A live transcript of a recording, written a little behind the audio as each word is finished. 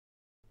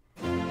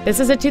This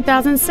is a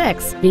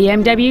 2006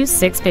 BMW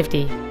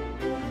 650.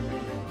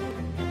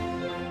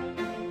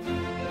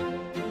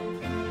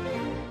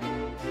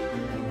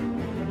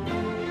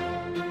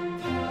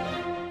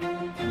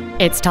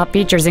 Its top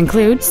features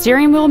include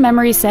steering wheel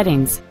memory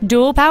settings,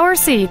 dual power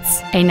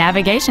seats, a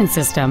navigation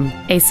system,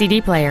 a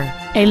CD player,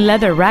 a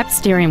leather-wrapped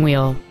steering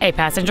wheel, a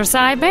passenger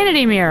side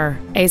vanity mirror,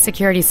 a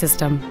security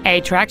system,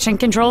 a traction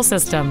control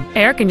system,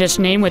 air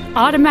conditioning with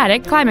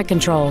automatic climate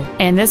control,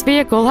 and this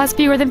vehicle has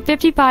fewer than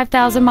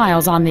 55,000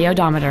 miles on the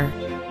odometer.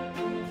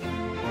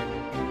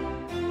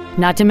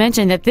 Not to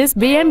mention that this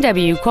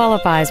BMW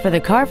qualifies for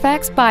the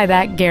Carfax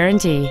buyback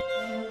guarantee.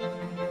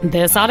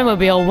 This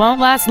automobile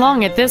won't last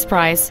long at this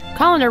price.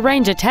 Call and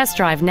arrange a test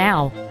drive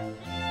now.